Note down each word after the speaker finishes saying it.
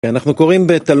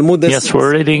Yes,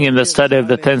 we're reading in the study of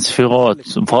the 10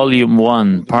 Sefirot, Volume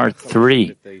 1, Part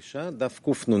 3,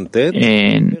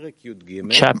 in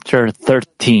Chapter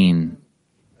 13.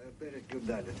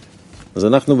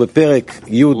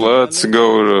 Let's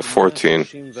go to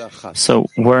 14. So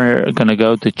we're going to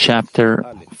go to Chapter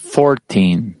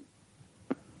 14.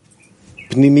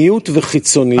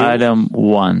 Item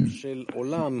 1.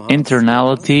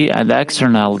 Internality and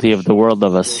externality of the world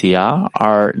of Asiya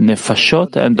are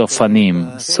nefashot and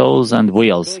dofanim, souls and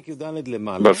wheels.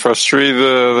 But first read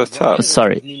the top.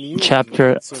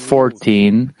 Chapter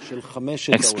 14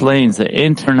 explains the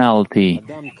internality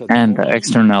and the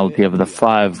externality of the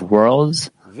 5 worlds,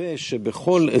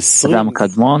 Adam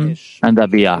Kadmon and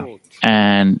Abiyah,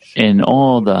 and in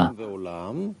all the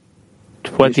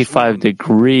 25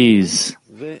 degrees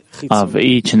of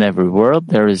each and every world,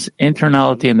 there is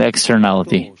internality and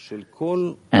externality,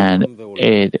 and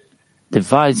it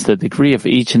divides the degree of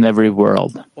each and every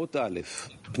world. Item 1.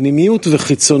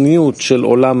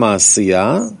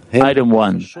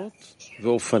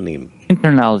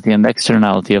 Internality and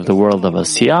externality of the world of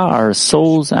Asiya are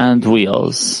souls and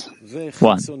wheels.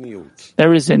 1.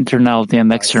 There is internality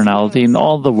and externality in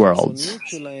all the worlds.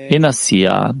 In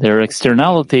Asiya, their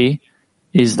externality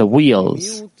is the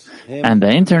wheels, and the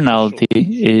internality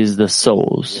is the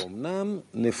souls.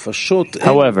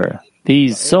 However,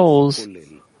 these souls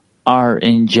are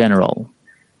in general.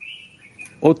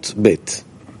 Item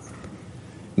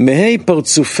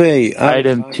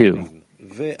 2.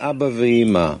 Of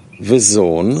the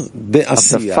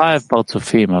 5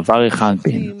 Partsufim of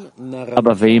Arichanpin,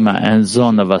 Abba Ve'ima, and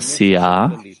Zon of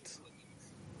Asiya,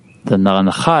 the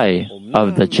Naranchai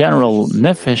of the general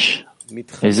Nefesh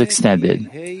is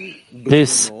extended.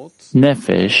 This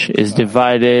Nefesh is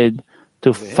divided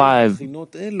to 5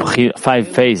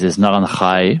 phases,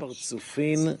 Naranchai,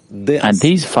 and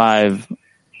these 5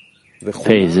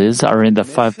 phases are in the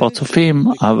 5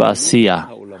 Partsufim of Asiya,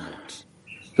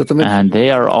 and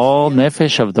they are all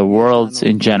Nefesh of the worlds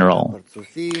in general.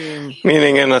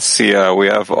 Meaning in Asiya, we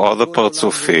have all the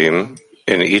Partsufim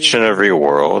in each and every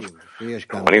world,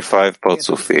 25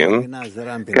 Partsufim,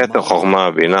 Keter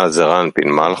Chochma Bina Zeran Pin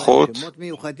Malchut.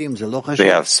 They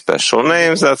have special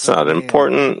names, that's not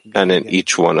important, and in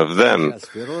each one of them,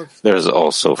 there's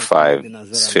also 5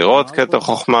 Sefirot, Keter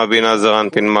Chochma Bina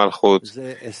Zeran Pin Malchut,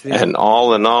 and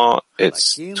all in all,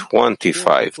 it's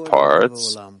 25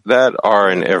 parts that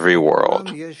are in every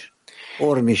world.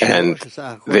 And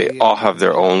they all have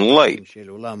their own light.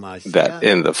 That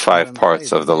in the 5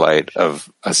 parts of the light of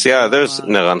Asiya, there's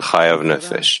Neranchai of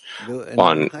Nefesh.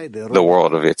 On the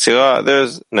world of Yetzirah,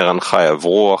 there's Neranchai of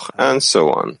Ruach, and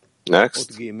so on.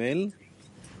 Next. Item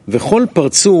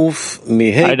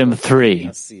 3.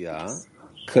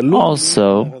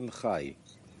 Also,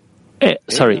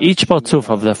 each Partsuf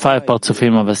of the 5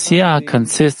 Partsufim of Asiya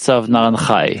consists of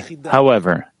Naranchai.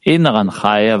 However, in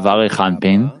Naranchai of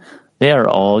Arichanpin, they are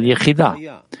all Yechidah.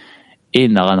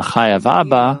 In Naranchai of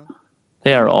Abba,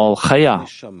 they are all Chaya.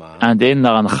 And in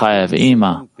Naranchai of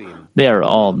Ima, they are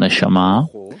all Neshama.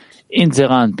 In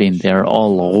Zeranpin, they are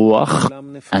all Ruach.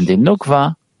 And in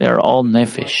Nukva, they are all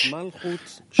Nefesh.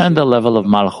 And the level of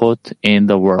Malchut in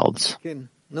the worlds. Yeah,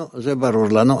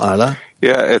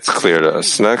 it's clear to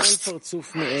us. Next.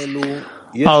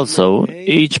 Also,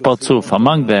 each Partsuf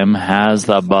among them has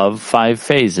the above 5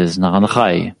 phases,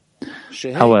 Naranchai.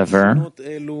 However,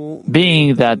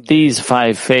 being that these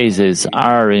 5 phases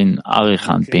are in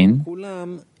Arichanpin,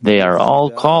 they are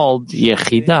all called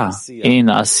Yechidah in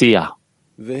Asiya.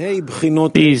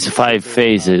 These 5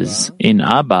 phases in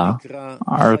Abba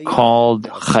are called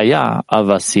Chaya of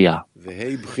Asiya.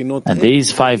 And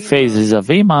these 5 phases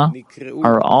of Ima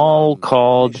are all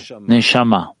called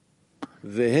Neshama.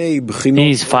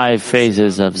 These 5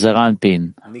 phases of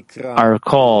Zeranpin are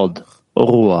called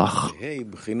Ruach,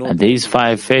 and these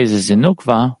 5 phases in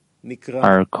Nukva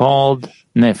are called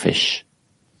Nefesh.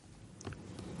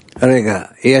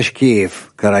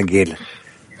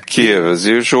 Kiev, as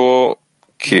usual,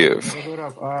 Kiev.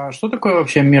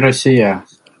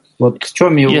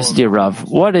 Yes, dear Rav,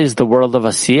 what is the world of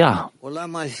Asiya?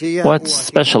 What's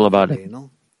special about it?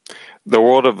 The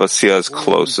world of Asiya is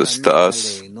closest to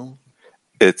us.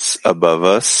 It's above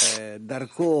us.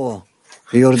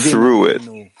 Through it,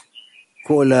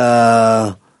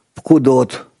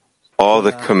 all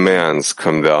the commands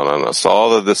come down on us,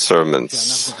 all the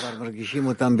discernments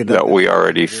that we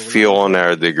already feel in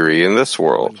our degree in this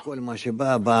world.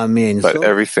 But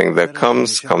everything that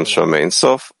comes from Ein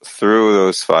Sof through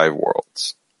those 5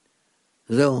 worlds.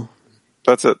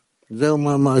 That's it.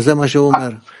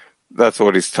 That's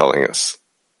what he's telling us.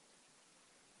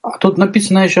 Тут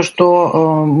написано еще,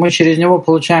 что мы через него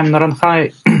получаем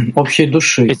наранхай общей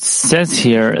души. It says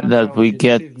here that we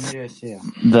get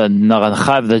the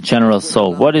Naranchai, the general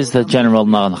soul. What is the general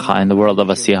Naranchai in the world of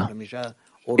Asiya?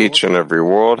 Each and every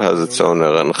world has its own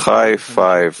Naranchai,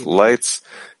 5 lights,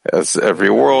 as every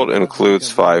world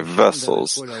includes 5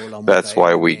 vessels. That's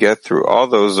why we get through all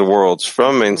those worlds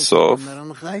from Ein Sof,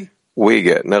 we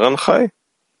get Naranchai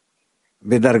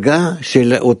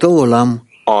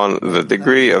on the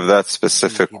degree of that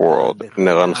specific world.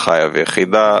 Naranchai of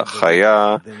Yechida,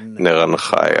 Chaya,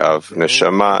 Naranchai of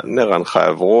Neshama, Naranchai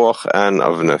of Ruach, and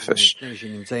of Nefesh.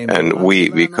 And we,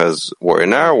 because we're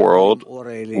in our world,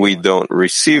 we don't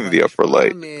receive the upper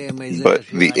light, but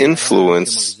the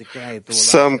influence,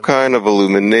 some kind of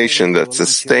illumination that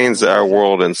sustains our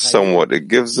world and somewhat, it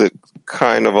gives it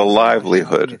kind of a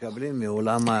livelihood.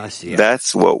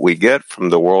 That's what we get from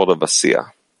the world of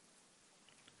Asiya.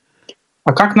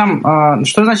 А как нам,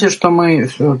 что значит, что мы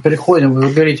переходим,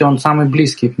 вы говорите, он самый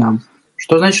близкий к нам?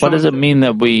 Что значит, что What does it mean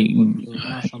that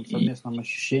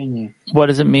what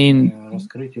does it mean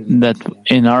that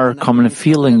in our common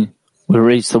feeling we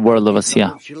reach the world of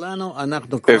Asiya?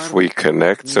 If we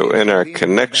connect, so in our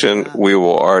connection, we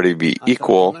will already be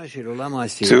equal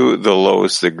to the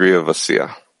lowest degree of Asiya.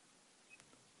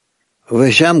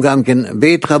 And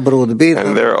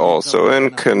there also, in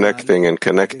connecting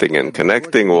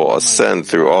will ascend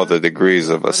through all the degrees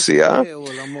of Asiya,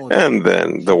 and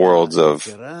then the worlds of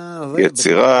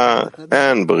Yetzirah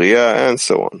and Bria and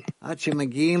so on,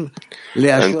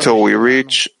 until we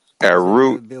reach our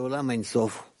root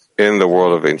in the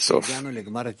world of Ein Sof.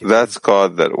 That's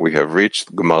called that we have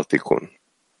reached Gmar Tikkun.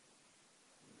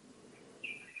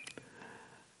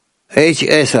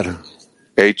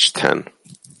 H10.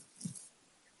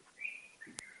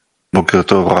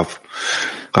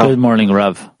 Good morning,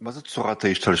 Rav. What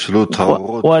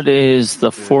is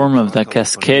the form of the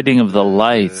cascading of the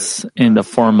lights in the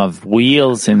form of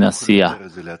wheels in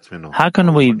Asiya? How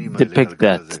can we depict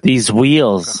that? These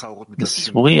wheels,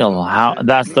 this wheel,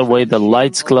 that's the way the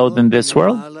lights glowed in this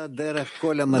world?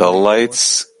 The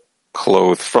lights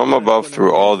clothed from above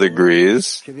through all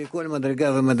degrees,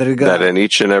 that in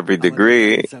each and every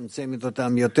degree,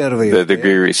 the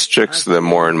degree restricts them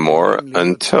more and more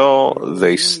until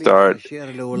they start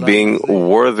being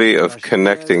worthy of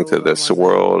connecting to this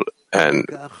world and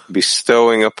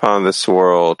bestowing upon this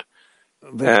world,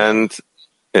 and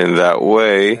in that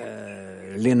way,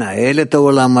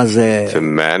 to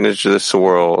manage this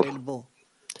world,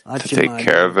 to take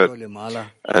care of it,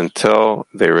 until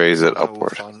they raise it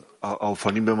upward.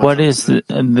 What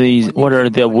are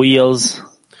the wheels?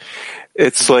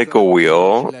 It's like a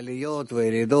wheel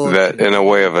that in a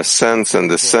way of ascents and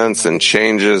descents and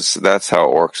changes. That's how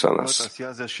it works on us.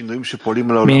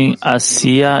 Meaning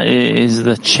Asiya is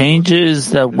the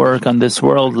changes that work on this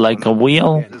world like a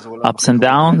wheel, ups and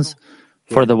downs,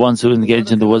 for the ones who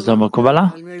engage in the wisdom of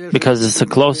Kabbalah, because it's the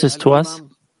closest to us?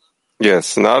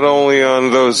 Yes, not only on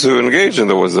those who engage in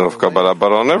the wisdom of Kabbalah,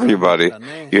 but on everybody.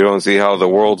 You don't see how the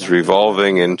world's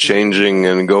revolving and changing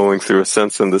and going through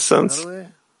ascents and descents?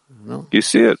 You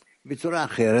see it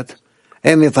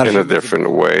in a different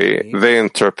way. They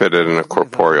interpret it in a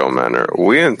corporeal manner.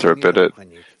 We interpret it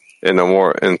in a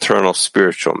more internal,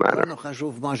 spiritual manner.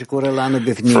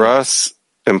 For us,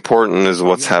 important is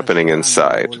what's happening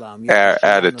inside. Our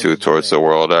attitude towards the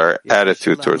world, our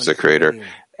attitude towards the Creator,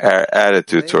 our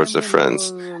attitude towards the friends.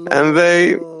 And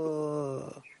they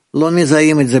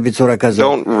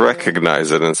don't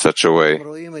recognize it in such a way.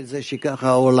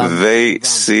 They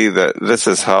see that this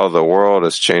is how the world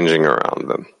is changing around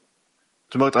them.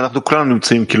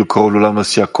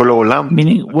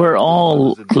 Meaning we're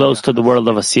all close to the world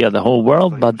of Asiya, the whole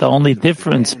world, but the only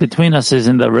difference between us is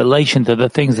in the relation to the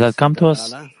things that come to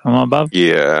us from above?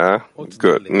 Yeah,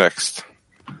 good. Next.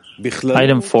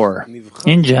 Item 4.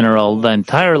 In general, the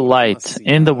entire light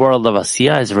in the world of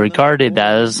Asiya is regarded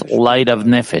as light of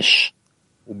Nefesh.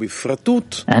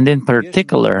 And in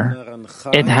particular,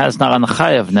 it has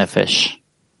Naranchai of Nefesh.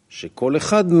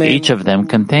 Each of them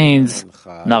contains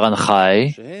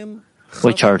Naranchai,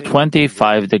 which are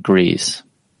 25 degrees.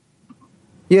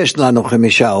 We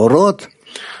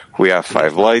have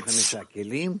 5 lights.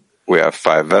 We have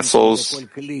 5 vessels.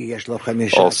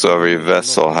 Also, every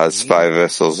vessel has 5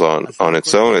 vessels on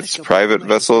its own. It's private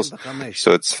vessels.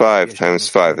 So it's 5 times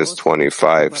 5 is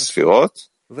 25 Sefirot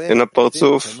in a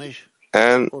Partzuf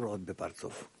and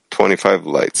 25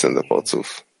 lights in the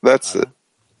Partzuf. That's it.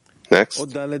 Next.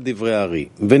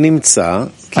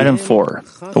 Item 4.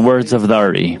 The words of the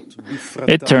Ari.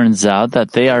 It turns out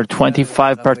that they are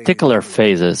 25 particular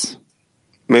phases.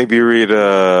 Maybe read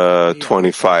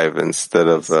 25 instead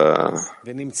of...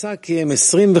 It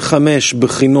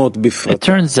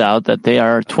turns out that there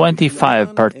are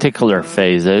 25 particular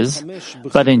phases,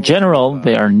 but in general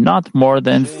they are not more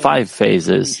than 5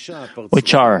 phases,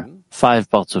 which are 5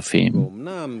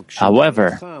 Parzufim.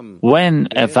 However, when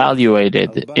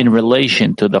evaluated in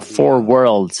relation to the 4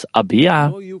 worlds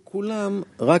Abiyah,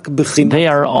 they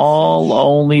are all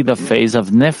only the phase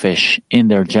of Nefesh in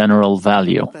their general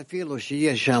value.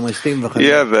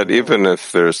 Yeah, that even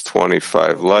if there's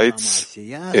 25 lights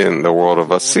in the world of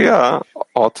Asiyah,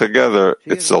 altogether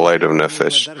it's the light of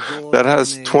Nefesh that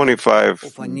has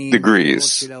 25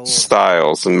 degrees,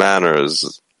 styles, and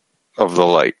manners of the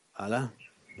light.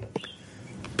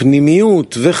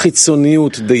 פנימיות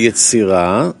וחיצוניות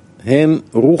ביצירה הם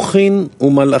רוחין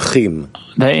ומלאכים.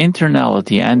 The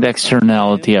internality and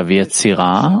externality of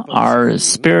Yetzirah are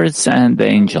spirits and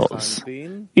angels.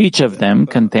 Each of them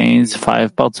contains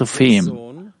 5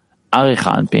 Parzufim,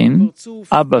 Arichanpin,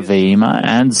 Abba Ve'ima,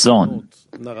 and Zon.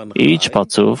 Each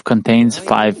Parzuf contains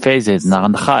 5 phases,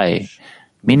 Naranchai,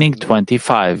 meaning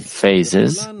 25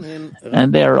 phases,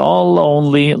 and they are all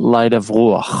only light of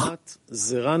Ruach,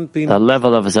 the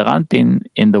level of Zeranpin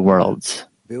in the worlds.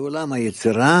 In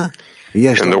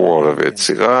the world of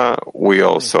Yetzirah, we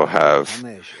also have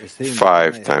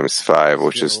 5 times 5,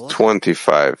 which is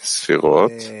 25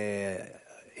 Sefirot.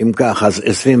 And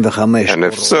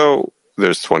if so,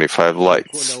 there's 25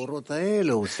 lights.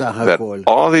 That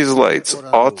all these lights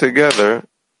altogether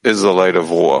is the light of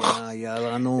Ruach.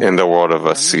 In the world of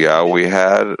Asiyah, we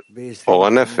had Or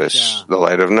Nefesh, the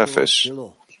light of Nefesh.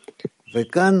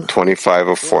 25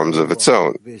 of forms of its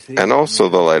own, and also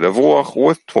the light of Ruach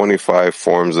with 25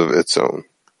 forms of its own.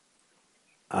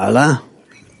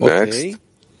 Next.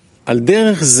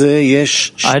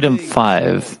 Item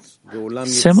 5.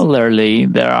 Similarly,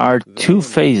 there are 2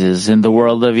 phases in the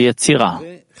world of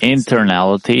Yetzirah,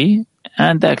 internality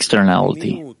and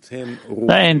externality.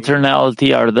 The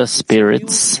internality are the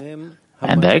spirits,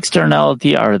 and the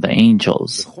externality are the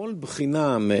angels.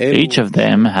 Each of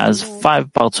them has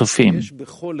 5 Parzufim,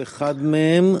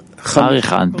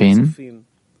 Arichanpin,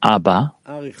 Abba,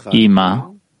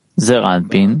 Ima,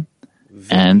 Zeranpin,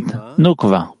 and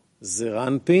Nukva.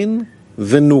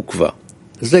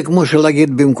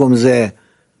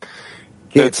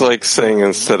 It's like saying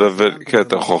instead of it,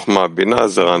 Keta Chochma Bina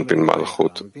Zeranpin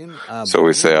Malchut. So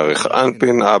we say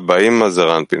Arichanpin, Abba, Ima,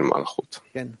 Zeranpin Malchut.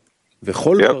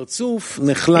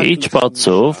 Each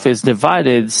Parzuf is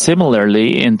divided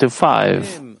similarly into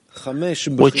 5,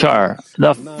 which are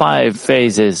the 5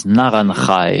 phases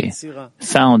Naranchai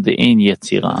found in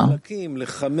Yetzirah.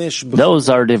 Those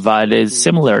are divided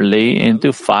similarly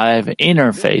into 5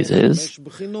 inner phases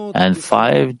and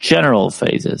 5 general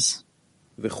phases.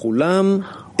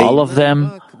 All of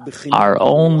them are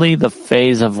only the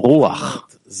phase of Ruach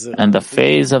and the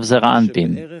phase of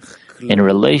Zeranpin in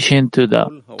relation to the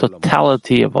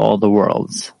totality of all the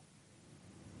worlds.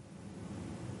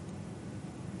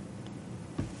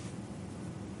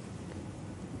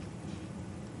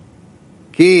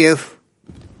 Kiev.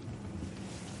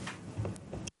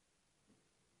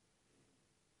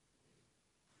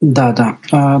 Да.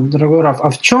 Дорогой Раф, а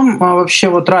в чем вообще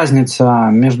вот разница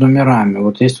между мирами?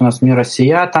 Вот есть у нас мир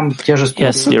Асия, там те же структуры.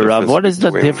 Yes, dear Rav, what is the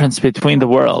difference between the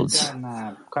worlds?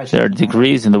 There are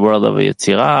degrees in the world of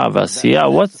Yetzirah, of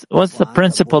Asiyah. What's the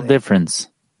principal difference?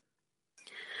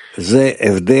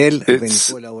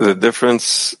 It's the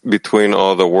difference between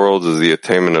all the worlds is the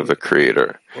attainment of the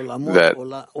Creator. That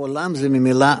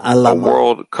a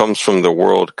world comes from the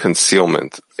world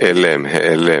concealment, elem,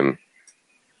 he'elem.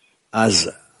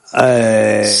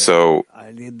 So,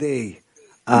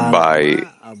 by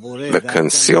the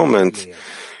concealment,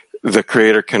 the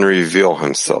Creator can reveal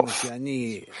Himself.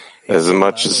 As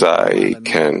much as I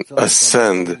can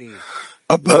ascend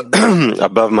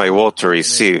above my will to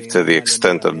receive to the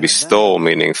extent of bestowal,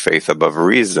 meaning faith above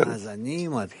reason,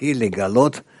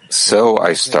 so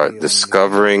I start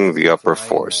discovering the upper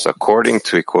force according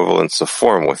to equivalence of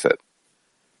form with it.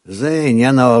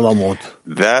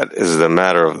 That is the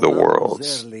matter of the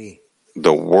worlds.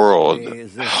 The world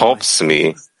helps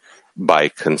me by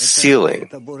concealing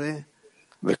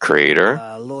the Creator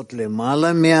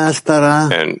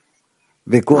and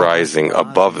rising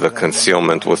above the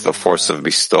concealment with the force of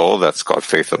bestowal, that's called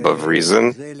faith above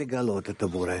reason,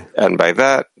 and by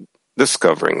that,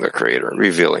 discovering the Creator,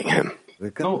 revealing Him.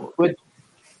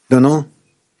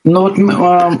 Ну вот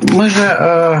мы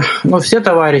же, все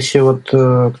товарищи, вот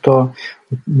кто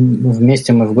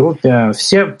вместе мы в группе,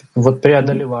 все вот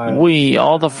преодолевают. We,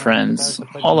 all the friends,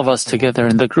 all of us together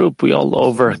in the group, we all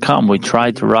overcome, we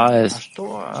try to rise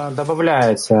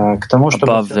Добавляется к тому,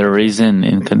 чтобы above the reason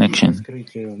in connection.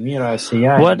 раскрытию мира,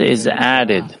 сияния. What is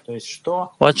added? То есть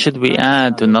что? What should we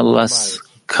add to not less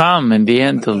come in the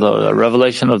end to the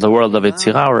revelation of the world of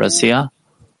Yetzirah or Asiyah?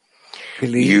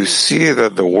 You see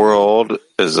that the world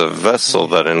is a vessel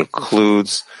that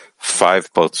includes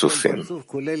 5 partzufim.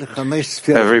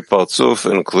 Every partzuf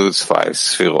includes 5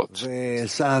 Sefirot.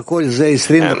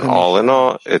 And all in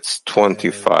all, it's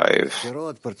 25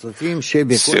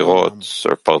 Sefirot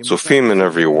or partzufim in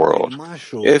every world.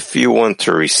 If you want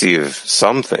to receive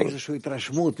something,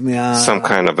 some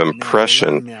kind of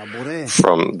impression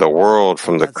from the world,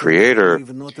 from the Creator,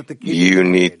 you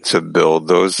need to build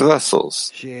those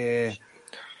vessels.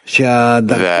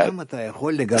 That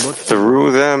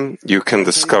through them you can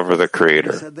discover the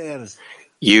Creator.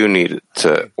 You need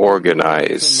to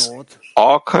organize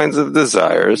all kinds of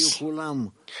desires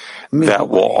that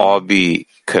will all be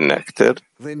connected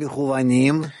and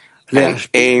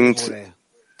aimed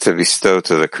to bestow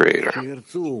to the Creator.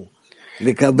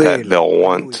 That they'll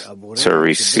want to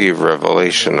receive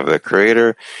revelation of the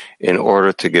Creator in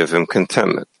order to give Him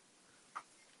contentment.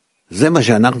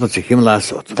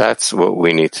 That's what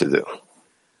we need to do.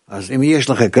 So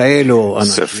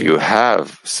if you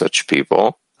have such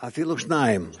people,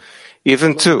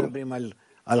 even 2,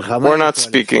 we're not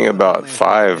speaking about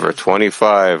 5 or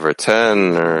 25 or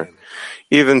 10 or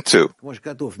even 2.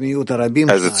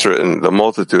 As it's written, the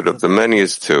multitude of the many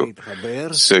is 2.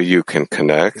 So you can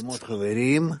connect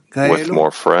with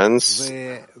more friends,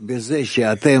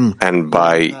 and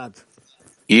by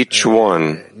each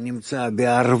one,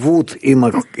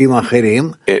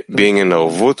 it being in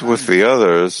ovut with the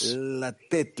others,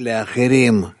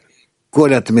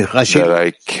 that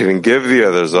I can give the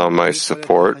others all my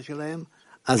support,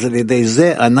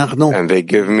 and they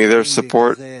give me their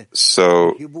support,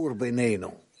 so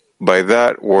by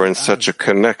that we're in such a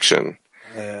connection,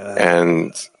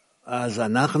 and by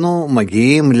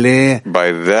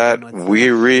that we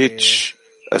reach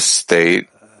a state,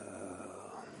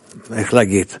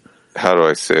 how do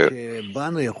I say it?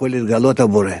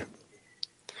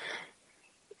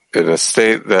 In a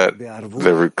state that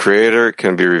the Creator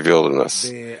can be revealed in us,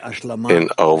 in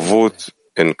avut,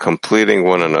 in completing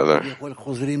one another.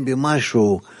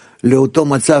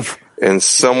 And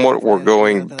somewhat we're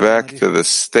going back to the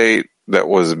state that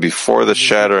was before the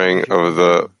shattering of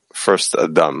the first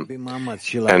Adam.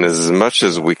 And as much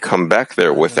as we come back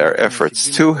there with our efforts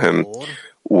to Him,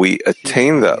 we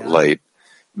attain that light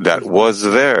that was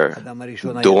there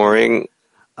during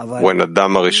when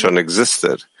Adam HaRishon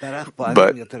existed,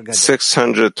 but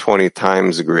 620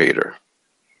 times greater.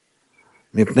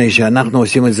 Because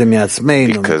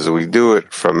we do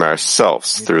it from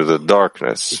ourselves, through the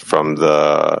darkness, from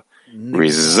the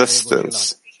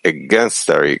resistance against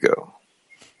our ego.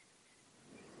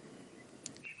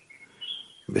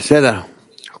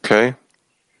 Okay?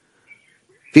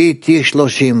 PT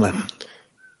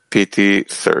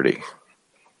 30.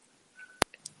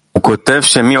 He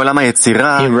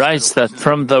writes that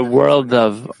from the world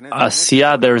of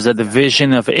Asiyah there is a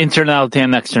division of internality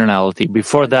and externality.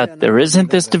 Before that, there isn't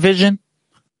this division?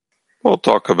 We'll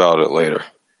talk about it later.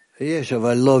 There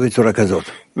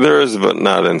is, but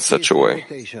not in such a way.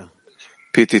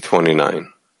 PT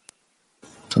 29.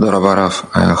 Thank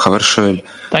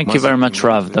you very much,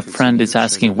 Rav. The friend is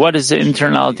asking, what is the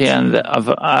internality and of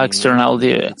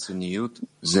externality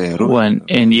when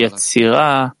in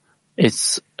Yetzirah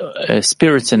it's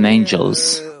spirits and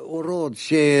angels? Those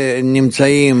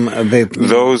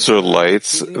are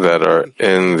lights that are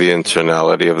in the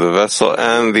internality of the vessel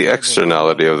and the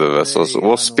externality of the vessels.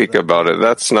 We'll speak about it.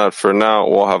 That's not for now.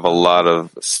 We'll have a lot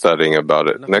of studying about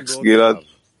it. Next, Gilad.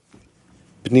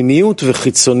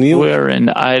 We're in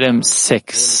item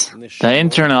 6. The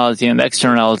internality and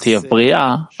externality of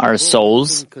Bria are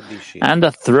souls, and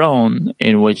a throne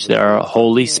in which there are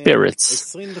holy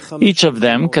spirits. Each of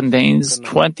them contains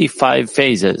 25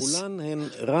 phases,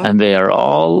 and they are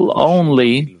all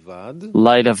only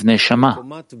light of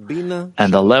Neshama,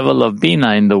 and the level of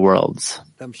Bina in the worlds.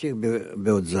 Keep going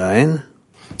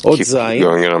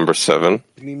at number 7.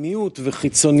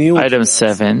 Item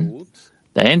 7.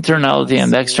 The internality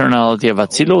and externality of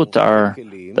Atzilut are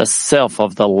the self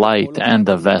of the light and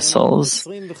the vessels.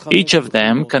 Each of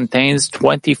them contains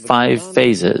 25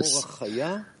 phases,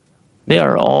 They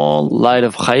are all light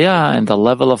of Chaya and the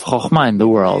level of Chokhmah in the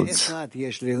worlds.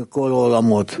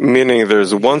 Meaning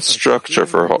there's one structure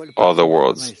for all the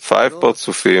worlds. 5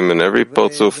 Parzufim, in every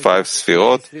Parzuf 5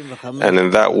 Sefirot, and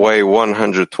in that way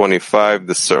 125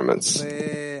 discernments.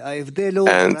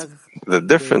 And the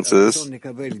difference is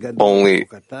only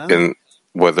in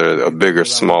whether a big or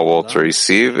small will to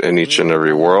receive in each and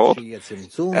every world,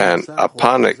 and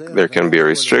upon it there can be a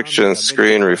restriction,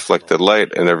 screen, reflected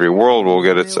light, and every world will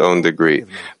get its own degree.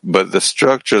 But the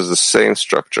structure is the same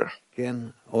structure.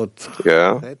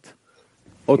 Yeah?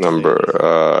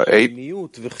 Number 8.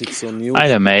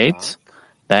 Item 8.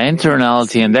 The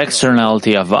internality and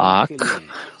externality of Ak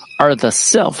are the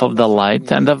self of the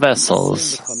light and the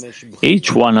vessels.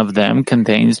 Each one of them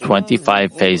contains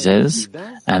 25 phases,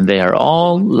 and they are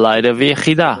all light of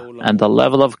Yechidah and the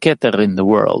level of Keter in the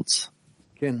worlds.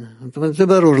 So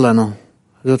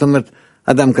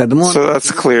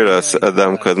that's clear to us.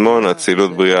 Adam Kadmon,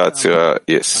 Atzilut, Bria, Atzira,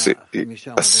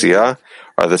 Asiyah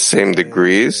are the same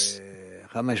degrees.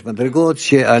 5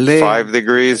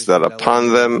 degrees that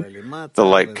upon them the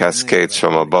light cascades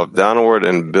from above downward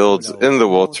and builds in the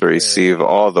world to receive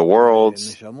all the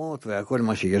worlds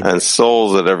and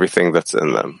souls and everything that's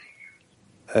in them.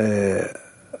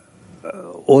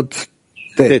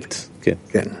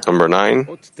 Number 9.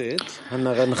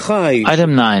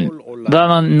 Item 9. The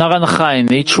Naranchai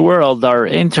in each world are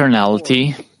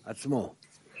internality,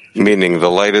 meaning the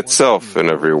light itself in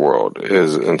every world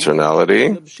is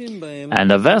internality, and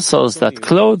the vessels that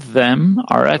clothe them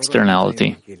are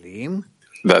externality.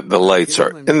 That the lights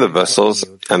are in the vessels,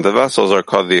 and the vessels are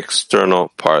called the external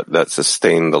part that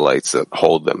sustain the lights that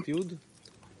hold them.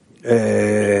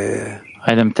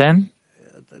 Item 10.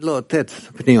 No,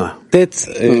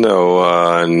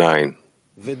 9.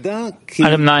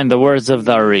 Item 9, the words of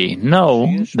the Ari.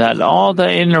 Know that all the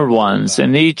inner ones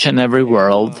in each and every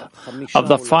world of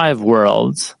the 5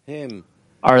 worlds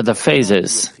are the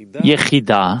phases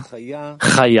Yechidah,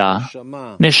 Chaya,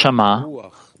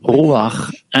 Neshama,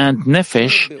 Ruach, and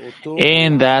Nefesh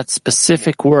in that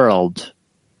specific world.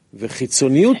 Its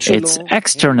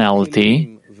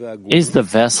externality is the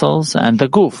vessels and the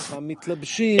guf,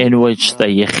 in which the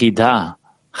Yechidah,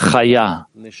 Chaya,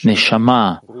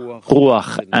 Neshama,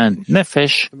 Ruach, and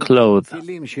Nefesh clothe.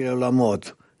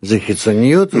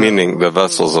 Meaning the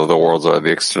vessels of the worlds are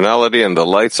the externality and the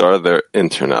lights are their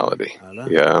internality.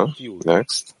 Yeah,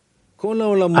 next.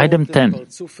 Item 10.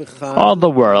 All the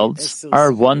worlds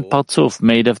are one Parzuf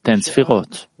made of 10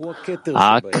 Sefirot.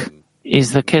 Ak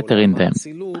is the Keter in them.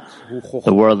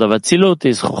 The world of Atzilut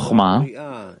is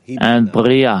Chokhmah, and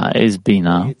Bria is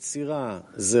Bina.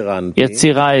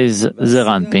 Yetzirah is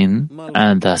Zeranpin,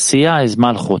 and Asiyah is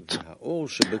Malchut.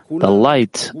 The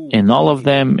light in all of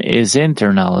them is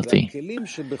internality,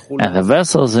 and the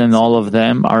vessels in all of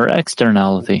them are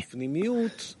externality.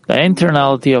 The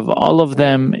internality of all of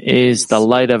them is the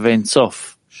light of Ein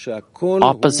Sof,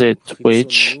 opposite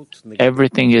which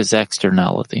everything is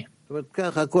externality. So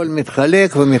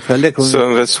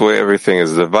in this way everything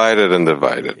is divided and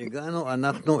divided.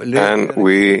 And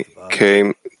we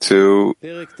came to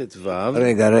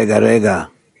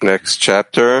next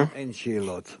chapter.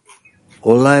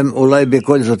 Oh, I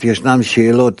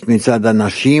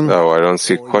don't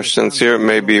see questions here.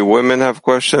 Maybe women have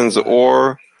questions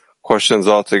or questions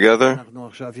altogether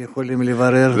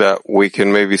that we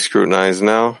can maybe scrutinize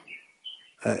now.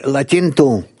 Latin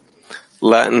 2.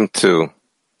 Latin 2.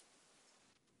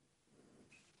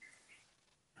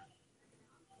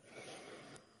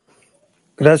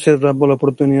 Gracias, Rab, por la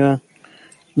oportunidad.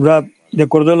 Rab, de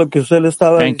acuerdo a lo que usted le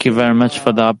estaba diciendo. Thank you very much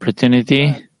for the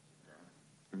opportunity.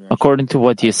 According to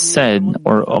what you said,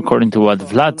 or according to what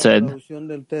Vlad said,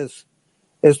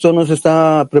 Esto nos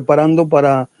está preparando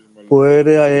para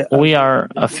poder. We are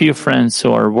a few friends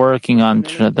who are working on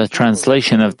the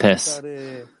translation of this.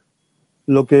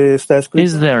 Lo que está escrito.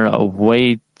 Is there a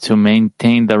way to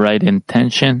maintain the right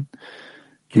intention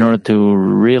in order to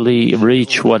really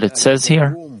reach what it says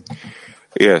here?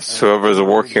 Yes, whoever is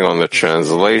working on the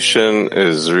translation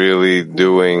is really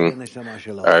doing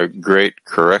a great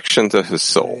correction to his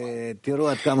soul.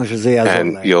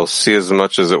 And you'll see as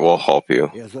much as it will help you.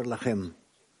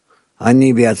 I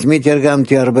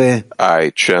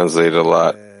translate a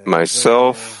lot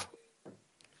myself,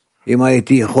 and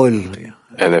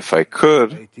if I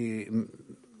could,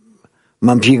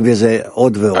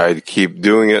 I'd keep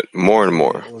doing it more and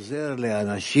more.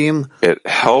 It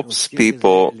helps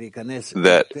people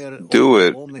that do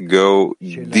it go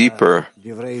deeper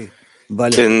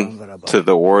into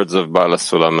the words of Baal,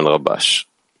 HaSulam, and Rabash.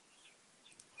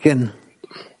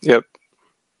 Yep.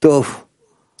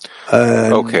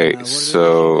 Okay,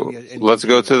 so let's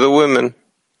go to the women.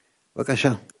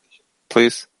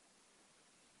 Please.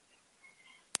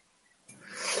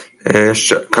 There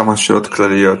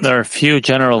are a few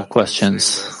general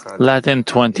questions. Latin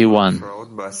 21.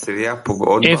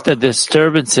 If the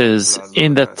disturbances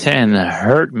in the 10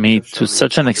 hurt me to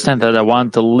such an extent that I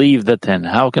want to leave the 10,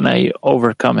 how can I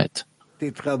overcome it?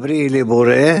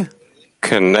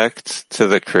 Connect to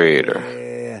the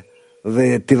Creator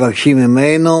and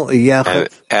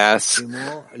ask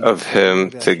of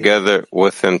Him together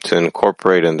with Him to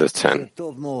incorporate in the 10.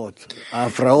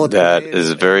 That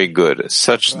is very good.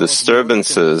 Such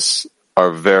disturbances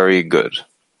are very good.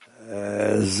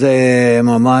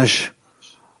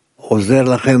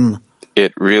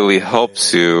 It really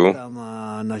helps you,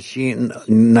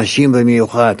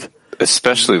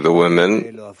 especially the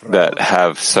women that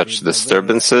have such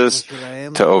disturbances,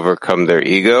 to overcome their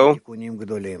ego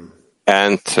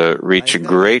and to reach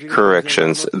great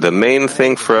corrections. The main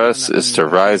thing for us is to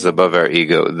rise above our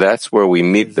ego. That's where we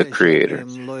meet the Creator.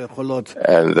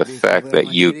 And the fact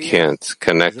that you can't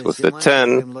connect with the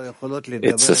 10,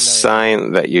 it's a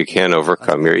sign that you can't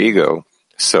overcome your ego.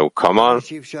 So come on,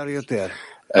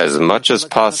 as much as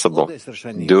possible.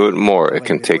 Do it more. It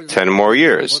can take 10 more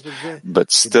years,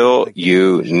 but still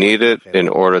you need it in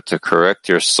order to correct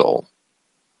your soul.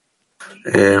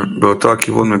 In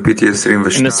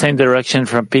the same direction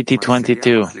from PT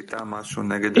 22,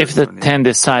 if the 10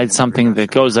 decides something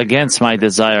that goes against my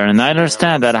desire, and I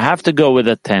understand that I have to go with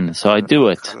the 10, so I do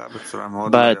it.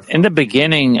 But in the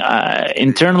beginning,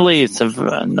 internally, it's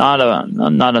not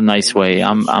a nice way.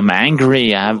 I'm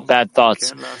angry. I have bad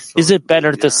thoughts. Is it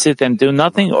better to sit and do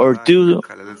nothing, or to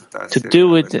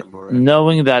do it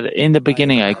knowing that in the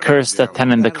beginning I cursed the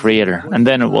 10 and the Creator, and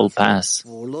then it will pass?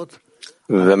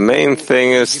 The main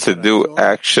thing is to do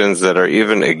actions that are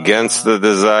even against the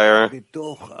desire,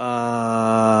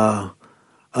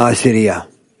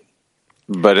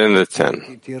 but in the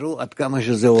 10.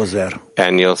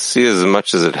 And you'll see as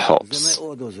much as it helps.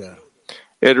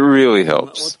 It really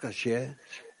helps.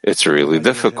 It's really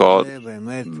difficult,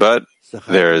 but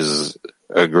there's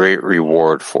a great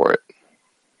reward for it.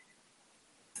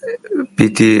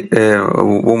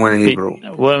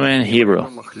 Woman Hebrew.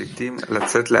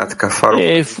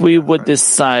 If we would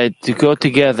decide to go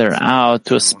together out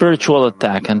to a spiritual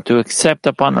attack and to accept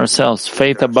upon ourselves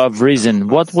faith above reason,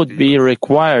 what would be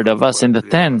required of us in the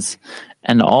 10s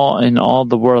and in all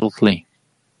the worldly?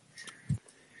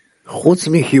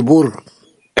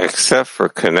 Except for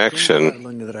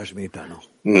connection,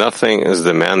 nothing is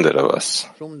demanded of us.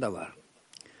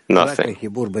 Nothing.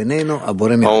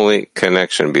 Only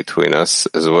connection between us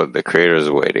is what the Creator is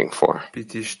waiting for.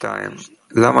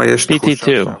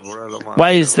 PT2.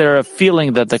 Why is there a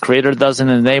feeling that the Creator doesn't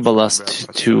enable us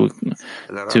to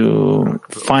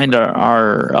find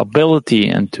our ability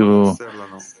and to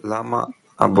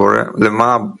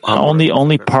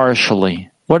only partially?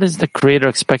 What is the Creator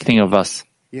expecting of us?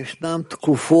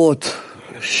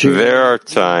 There are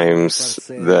times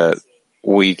that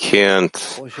we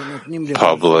can't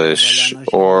publish,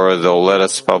 or they'll let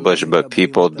us publish, but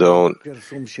people don't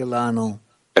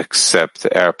accept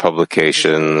our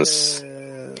publications.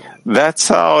 That's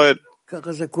how it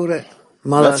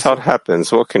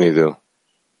happens. What can you do?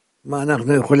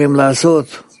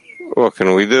 What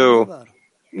can we do?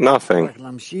 Nothing.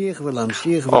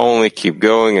 Only keep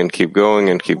going and keep going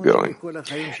and keep going.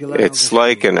 It's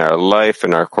like in our life,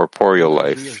 in our corporeal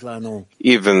life,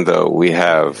 even though we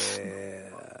have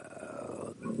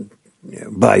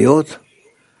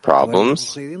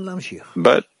problems,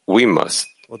 but we must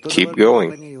keep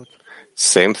going.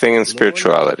 Same thing in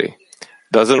spirituality.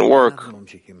 Doesn't work,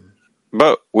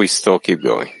 but we still keep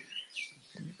going.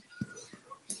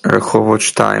 Rehovot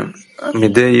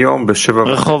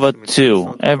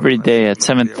 2. Every day at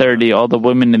 7:30, all the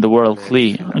women in the world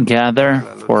gather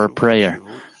for a prayer.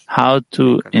 How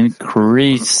to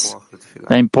increase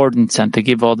the importance and to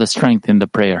give all the strength in the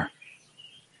prayer.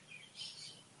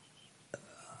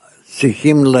 We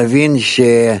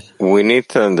need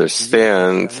to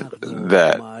understand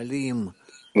that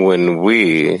when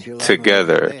we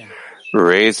together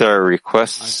raise our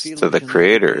requests to the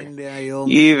Creator,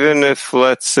 even if,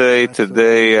 let's say,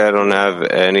 today I don't have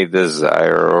any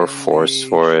desire or force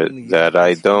for it, that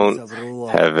I don't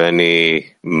have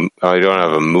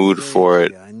a mood for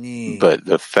it, but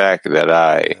the fact that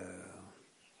I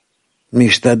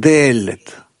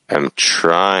am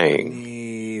trying,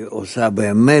 I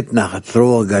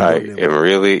am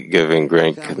really giving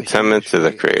great contentment to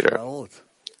the Creator.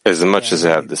 As much as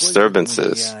I have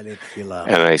disturbances,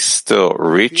 and I still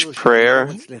reach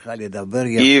prayer,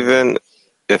 even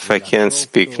if I can't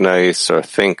speak nice or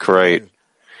think right,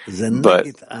 but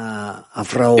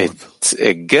it's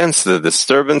against the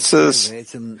disturbances.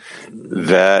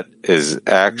 That is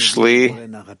actually,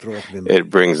 it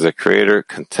brings the Creator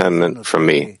contentment from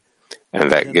me,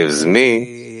 and that gives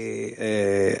me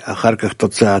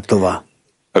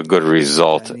a good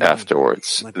result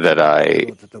afterwards, that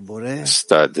I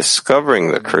start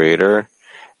discovering the Creator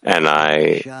and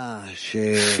I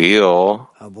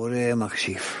feel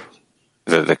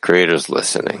that the Creator is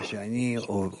listening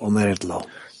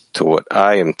to what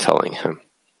I am telling him.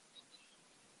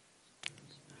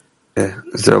 In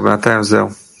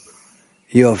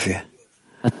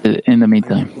the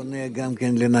meantime.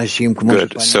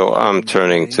 Good. So I'm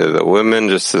turning to the women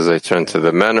just as I turned to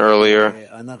the men earlier,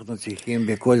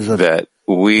 that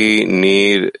we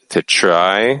need to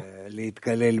try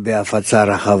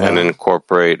and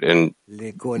incorporate in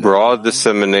broad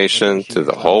dissemination to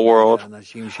the whole world.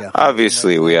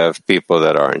 Obviously, we have people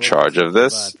that are in charge of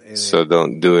this, so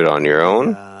don't do it on your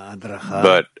own,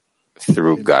 but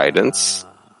through guidance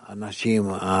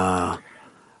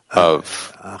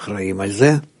of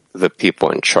the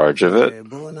people in charge of it.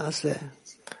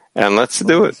 And let's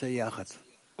do it.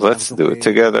 Let's do it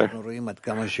together.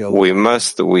 We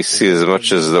see as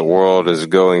much as the world is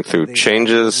going through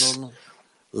changes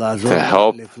to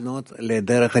help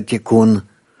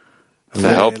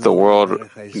the world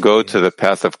go to the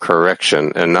path of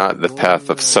correction and not the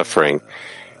path of suffering,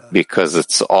 because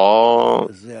it's all,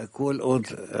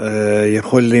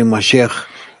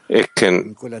 it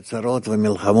can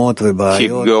keep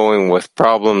going with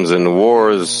problems and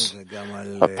wars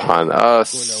upon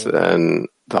us and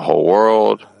the whole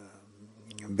world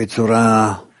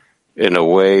in a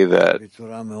way that,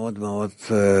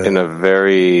 in a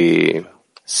very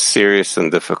serious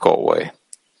and difficult way.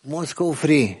 Moscow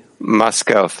 3.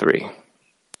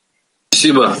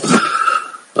 Спасибо.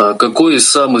 Какой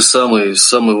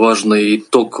самый важный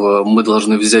итог мы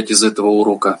должны взять из этого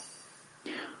урока?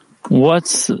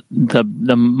 What's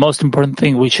the most important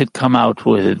thing we should come out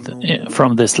with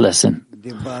from this lesson?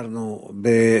 We,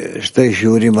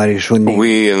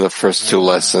 in the first two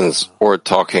lessons, were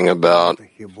talking about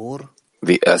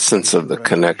the essence of the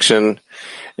connection.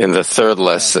 In the third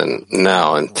lesson,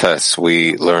 now in tests,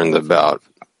 we learned about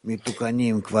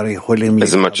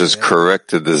as much as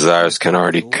corrected desires can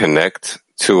already connect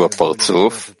to a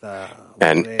Partzuf,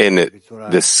 and in it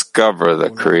discover the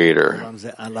Creator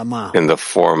in the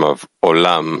form of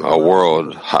Olam, a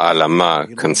world,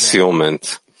 Ha'alama,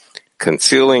 concealment,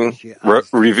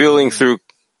 revealing through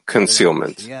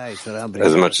concealment.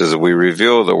 As much as we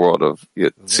reveal the world of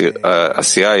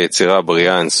Asiyah, Yetzirah,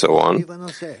 Bria, and so on,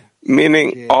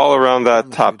 meaning all around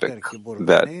that topic,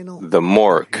 that the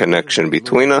more connection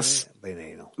between us,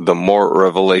 the more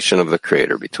revelation of the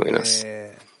Creator between us.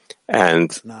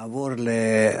 And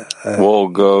we'll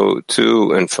go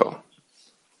to info.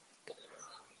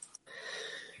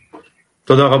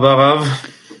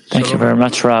 Thank you very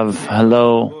much, Rav.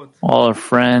 Hello, all our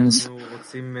friends.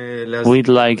 We'd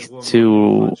like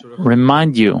to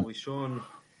remind you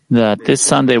that this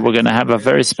Sunday we're going to have a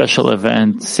very special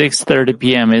event, 6:30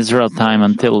 p.m. Israel time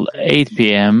until 8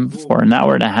 p.m. For an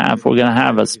hour and a half. We're going to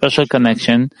have a special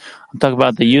connection. I'll talk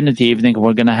about the unity evening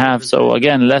we're going to have. So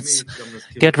again, let's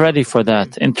get ready for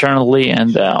that internally,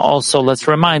 and also let's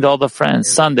remind all the friends,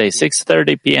 Sunday,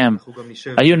 6:30 p.m.,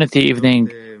 a unity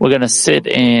evening. We're going to sit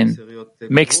in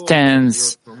mixed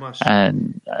tents,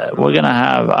 and we're going to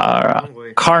have our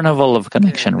carnival of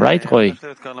connection, right, Roy?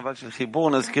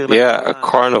 Yeah, a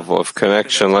carnival of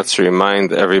connection. Let's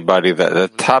remind everybody that the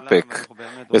topic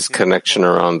is connection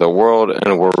around the world,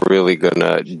 and we're really going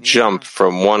to jump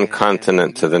from one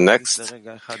continent to the next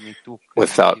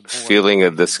without feeling a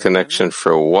disconnection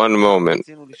for one moment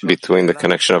between the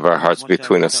connection of our hearts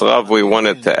between us. Rav, we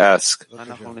wanted to ask.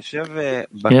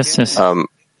 Yes.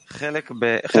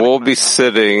 We'll be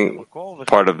sitting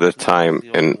part of the time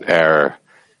in our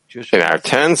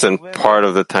tents and part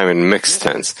of the time in mixed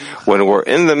tents. When we're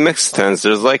in the mixed tents,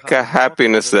 there's like a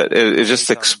happiness that it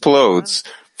just explodes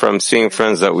from seeing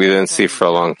friends that we didn't see for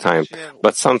a long time.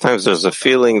 But sometimes there's a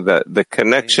feeling that the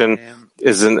connection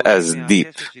isn't as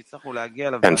deep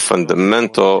and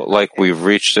fundamental like we've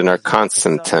reached in our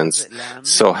constant tense.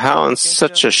 So how in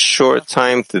such a short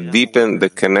time to deepen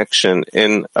the connection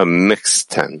in a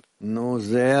mixed tent? Well,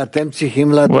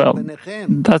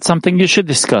 that's something you should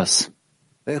discuss.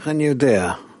 How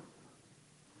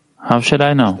should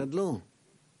I know?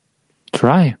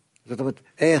 Try.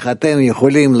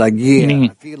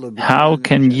 Meaning, how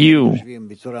can you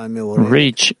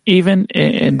reach even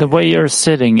in the way you're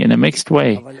sitting in a mixed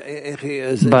way?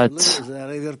 But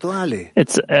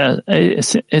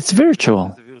it's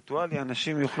virtual.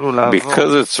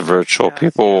 Because it's virtual,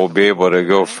 people will be able to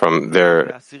go from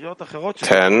their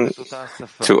 10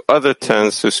 to other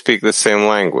 10s who speak the same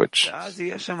language.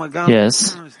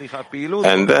 Yes.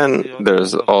 And then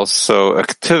there's also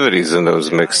activities in those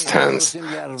mixed 10s.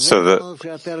 So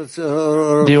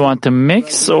Do you want to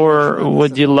mix, or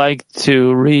would you like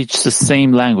to reach the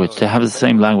same language, to have the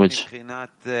same language?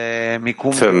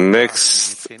 to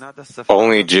mix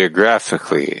only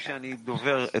geographically,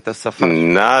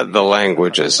 not the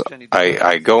languages.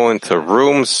 I go into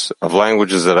rooms of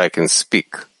languages that I can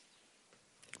speak.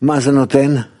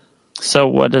 So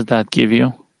what does that give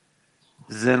you?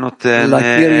 To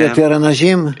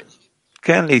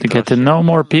get to know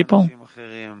more people?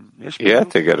 Yeah,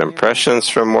 to get impressions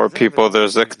from more people.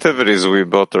 There's activities we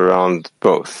built around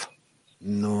both.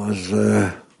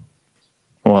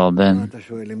 Well, then,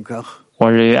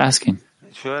 what are you asking?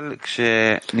 I'm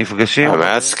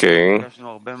asking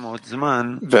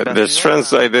that there's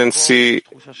friends I didn't see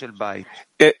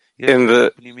in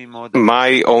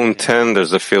my own 10.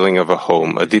 There's a feeling of a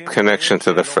home, a deep connection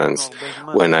to the friends.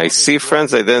 When I see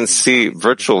friends I didn't see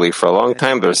virtually for a long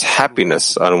time, there's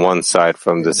happiness on one side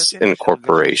from this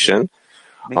incorporation.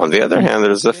 On the other hand,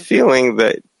 there's a feeling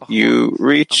that you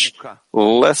reach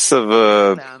less of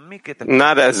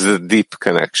not as a deep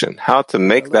connection. How to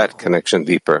make that connection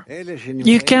deeper?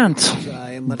 You can't.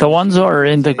 The ones who are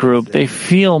in the group, they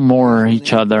feel more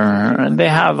each other, and they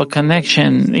have a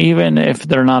connection even if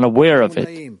they're not aware of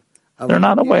it. They're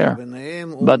not aware.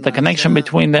 But the connection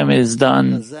between them is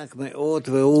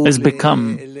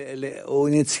become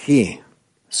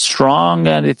strong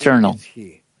and eternal.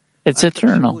 It's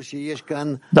eternal.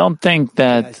 Don't think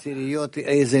that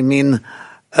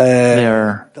there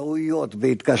are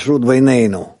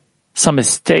some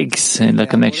mistakes in the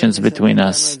connections between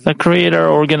us. The Creator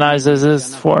organizes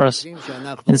this for us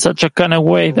in such a kind of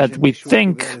way that we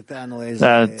think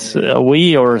that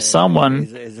we or someone,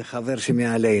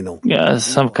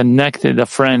 some connected, a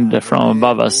friend from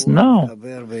above us. No.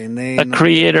 The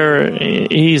Creator,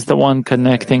 He's the one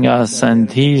connecting us, and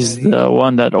He's the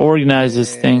one that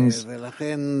organizes things.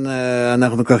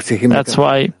 That's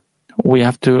why we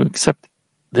have to accept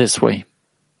this way.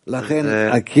 That's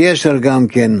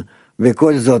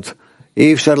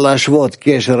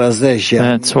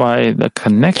why the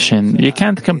connection, you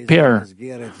can't compare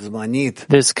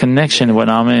this connection when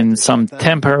I'm in some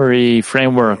temporary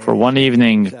framework for 1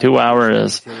 evening, 2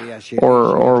 hours,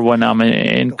 or when I'm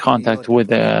in contact with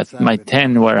my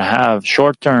 10 where I have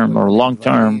short-term or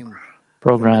long-term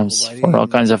programs for all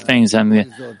kinds of things, and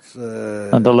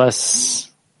the less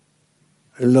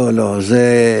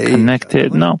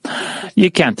connected. No, you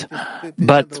can't.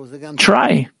 But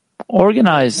try.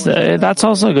 Organize. That's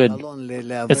also good.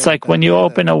 It's like when you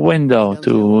open a window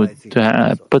to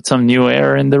put some new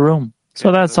air in the room.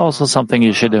 So that's also something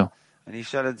you should do.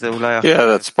 Yeah,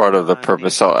 that's part of the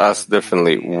purpose. I'll ask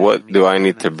differently. What do I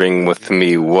need to bring with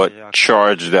me? What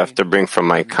charge do I have to bring from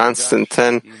my constant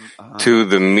 10 to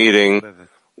the meeting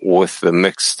with the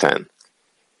mixed 10?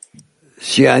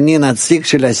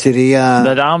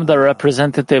 That I'm the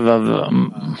representative of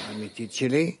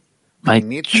my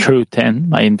true 10,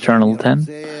 my internal 10,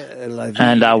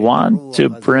 and I want to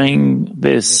bring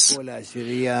this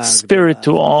spirit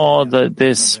to all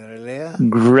this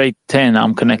great 10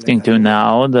 I'm connecting to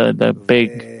now, the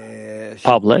big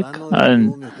public,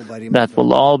 and that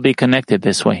will all be connected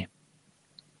this way.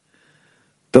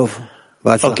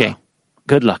 Okay.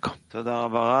 Good luck. Thank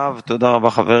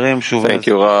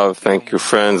you, Rav. Thank you,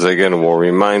 friends. Again, we'll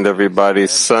remind everybody,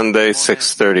 Sunday,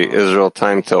 6:30 Israel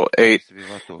time till 8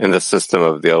 in the system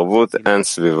of the Arvut and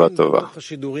Svivat Tova.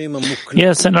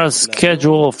 Yes, in our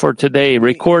schedule for today,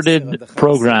 recorded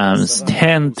programs,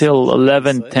 10 till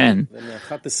 11:10,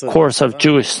 course of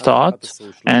Jewish thought,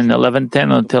 and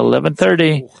 11:10 until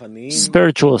 11:30,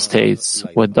 spiritual states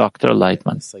with Dr.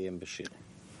 Lightman.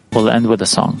 We'll end with a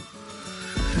song.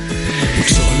 Un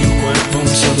solo cuerpo, un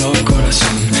solo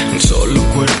corazón, un solo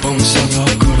cuerpo, un solo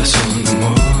corazón,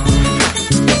 amor.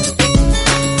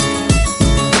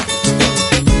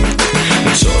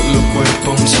 Un solo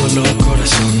cuerpo, un solo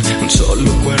corazón, un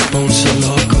solo cuerpo, un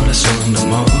solo corazón,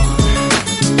 amor.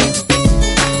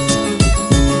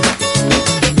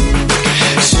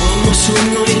 Somos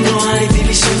uno y no hay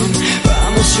división,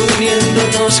 vamos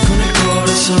uniéndonos con el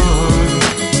corazón.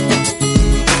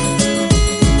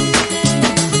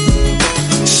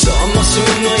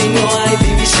 Uno y no hay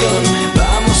división,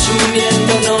 vamos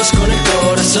uniéndonos con el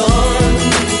corazón.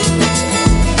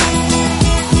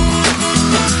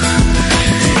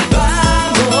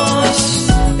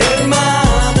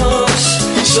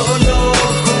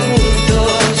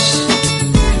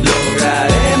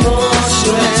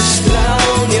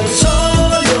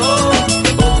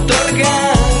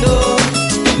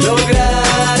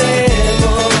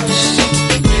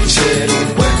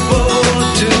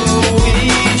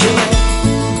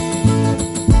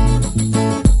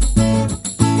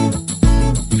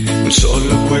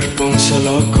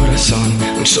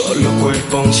 un solo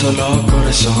cuerpo, un solo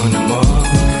corazón, amor.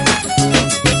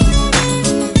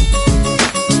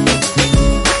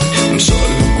 Un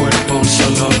solo cuerpo, un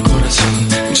solo corazón,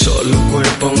 un solo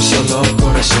cuerpo, un solo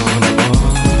corazón, amor.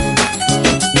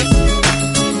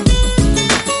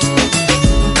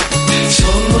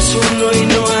 Somos uno y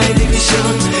no hay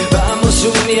división, vamos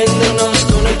uniéndonos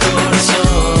con el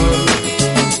corazón.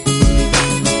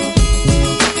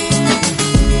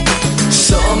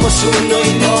 Somos uno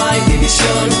y no hay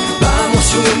división, vamos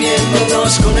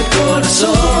uniéndonos con el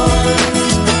corazón.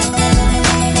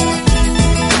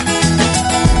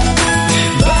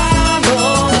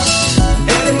 Vamos,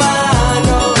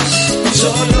 hermanos,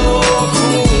 solo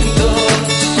juntos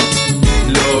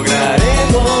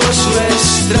lograremos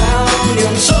nuestra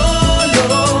unión. Solo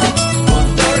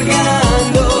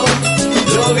otorgando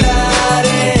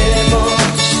lograremos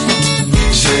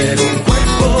ser un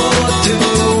cuerpo, tú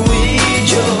y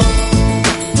yo.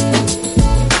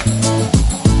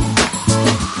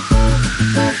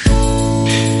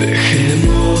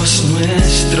 Dejemos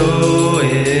nuestro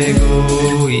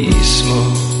egoísmo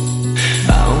a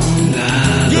un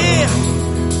lado.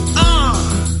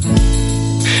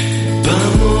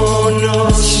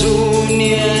 Vámonos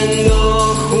uniendo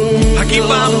juntos. Aquí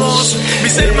vamos.